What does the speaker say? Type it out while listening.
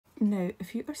Now,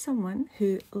 if you are someone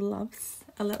who loves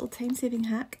a little time-saving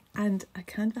hack and a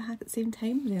Canva hack at the same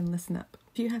time, then listen up.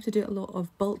 If you have to do a lot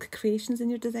of bulk creations in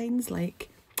your designs, like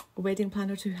wedding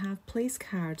planners who have place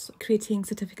cards, creating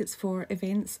certificates for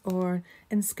events or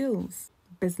in schools,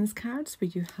 business cards where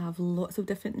you have lots of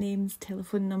different names,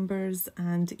 telephone numbers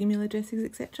and email addresses,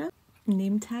 etc.,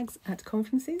 name tags at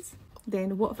conferences,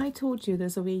 then what if I told you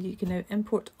there's a way you can now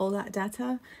import all that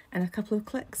data in a couple of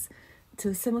clicks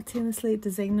to simultaneously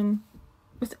design them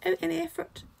without any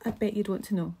effort? I bet you'd want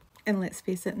to know. And let's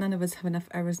face it, none of us have enough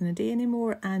hours in a day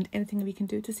anymore, and anything we can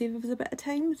do to save us a bit of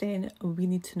time, then we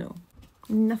need to know.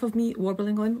 Enough of me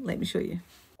warbling on, let me show you.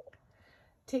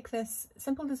 Take this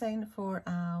simple design for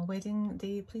a wedding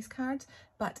day place card,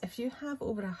 but if you have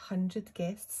over 100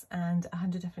 guests and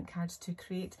 100 different cards to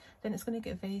create, then it's going to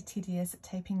get very tedious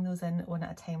typing those in one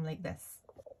at a time like this.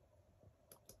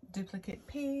 Duplicate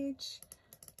page,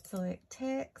 select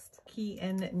text, key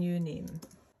in new name.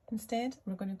 Instead,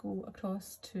 we're going to go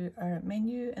across to our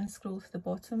menu and scroll to the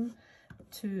bottom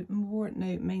to more.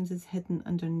 Now mine's is hidden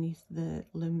underneath the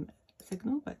loom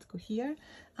signal, but go here,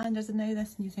 and there's now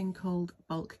this new thing called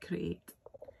bulk create.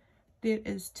 There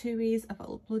is two ways of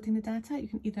uploading the data. You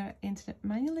can either enter it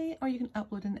manually or you can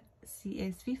upload an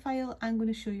CSV file. I'm going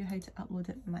to show you how to upload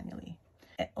it manually.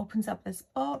 It opens up this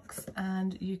box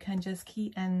and you can just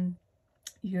key in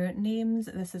your names.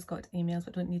 This has got emails,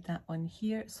 but don't need that on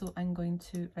here, so I'm going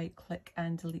to right click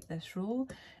and delete this row.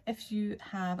 If you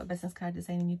have a business card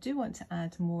design and you do want to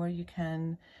add more, you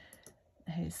can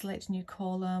select new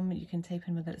column, you can type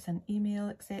in whether it's an email,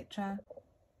 etc.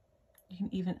 You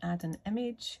can even add an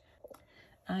image.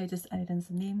 I just added in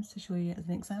some names to show you as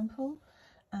an example,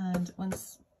 and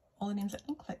once all the names are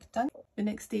in, click done. The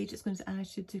next stage is going to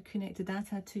ask you to connect the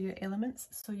data to your elements,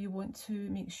 so you want to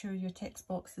make sure your text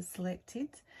box is selected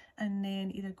and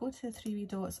then either go to the three wee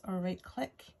dots or right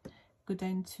click, go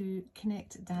down to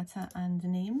connect data and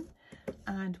name,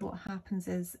 and what happens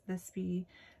is this wee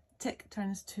tick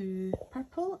turns to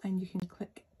purple and you can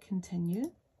click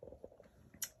continue,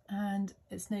 and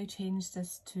it's now changed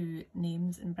this to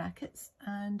names in brackets,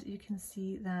 and you can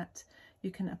see that you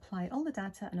can apply all the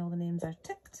data and all the names are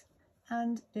ticked,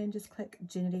 and then just click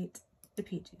generate the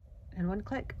pages. In one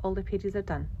click all the pages are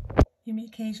done. You may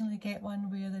occasionally get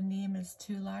one where the name is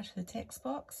too large for the text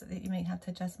box that you might have to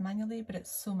adjust manually, but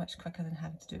it's so much quicker than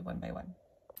having to do it one by one.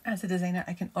 As a designer,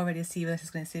 I can already see this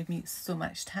is going to save me so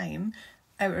much time,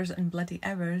 hours and bloody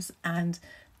hours, and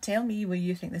tell me where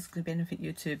you think this is going to benefit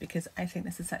you too, because I think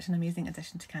this is such an amazing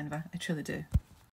addition to Canva. I truly do.